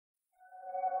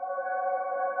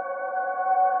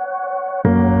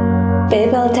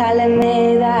People telling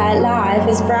me that life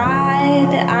is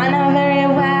bright. I know very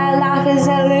well life is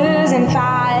a losing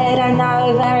fight. I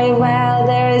know very well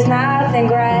there is nothing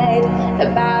great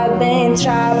about being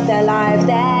trapped alive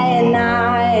day and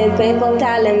night. People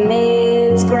telling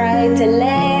me it's great to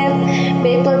live.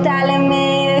 People telling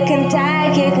me you can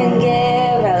take, you can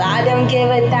give. Well, I don't give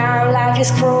a damn, life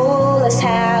is cruel as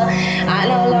hell. I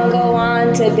no longer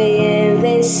want to be in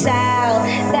this cell.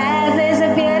 Death is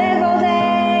a beautiful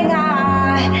thing,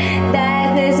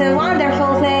 death is a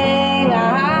wonderful thing,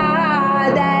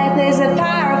 death is a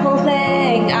powerful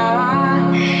thing,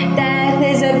 death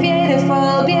is a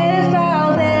beautiful,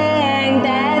 beautiful thing,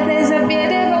 death is a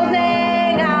beautiful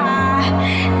thing,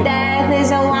 death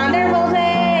is a wonderful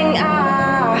thing,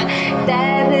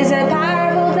 death is a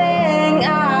powerful thing,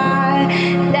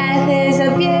 death is a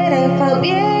beautiful,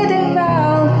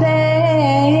 beautiful thing.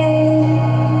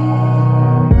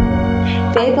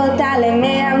 People telling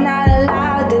me I'm not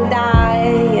allowed to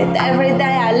die, yet every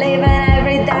day I live and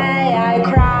every day I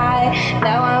cry.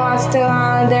 No one wants to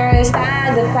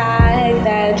understand the fact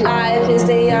that life is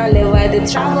the only way the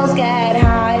troubles get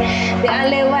high. The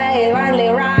only way, only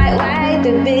right way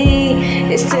to be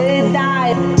is to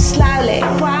die slowly,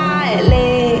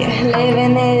 quietly.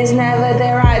 Living is never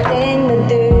the right thing to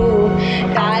do.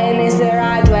 Dying is the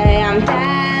right way, I'm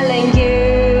telling you.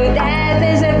 Death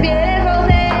is a beautiful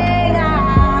thing,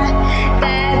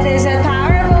 death is a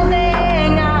powerful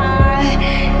thing,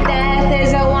 death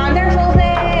is a wonderful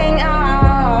thing,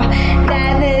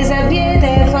 death is a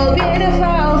beautiful,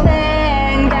 beautiful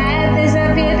thing, death is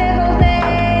a beautiful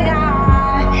thing,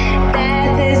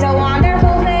 death is a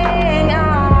wonderful thing,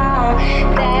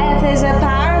 death is a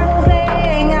powerful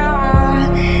thing,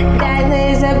 death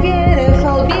is a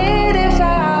beautiful,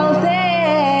 beautiful thing.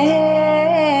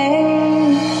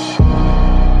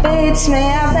 Beats me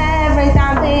up every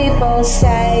time people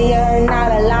say you're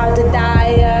not allowed to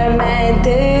die, you're meant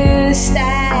to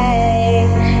stay.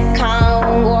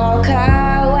 Can't walk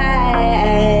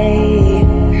away.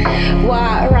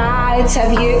 What rights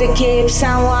have you to keep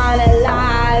someone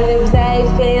alive if they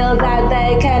feel that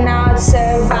they cannot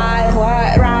survive?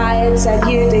 What rights have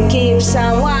you to keep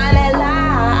someone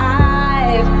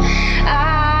alive?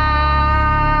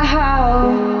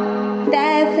 Oh,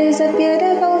 death is a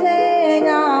beautiful thing,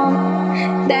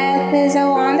 death is a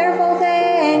wonderful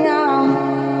thing,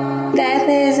 death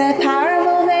is a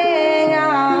powerful thing,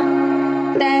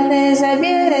 death is a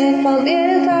beautiful, beautiful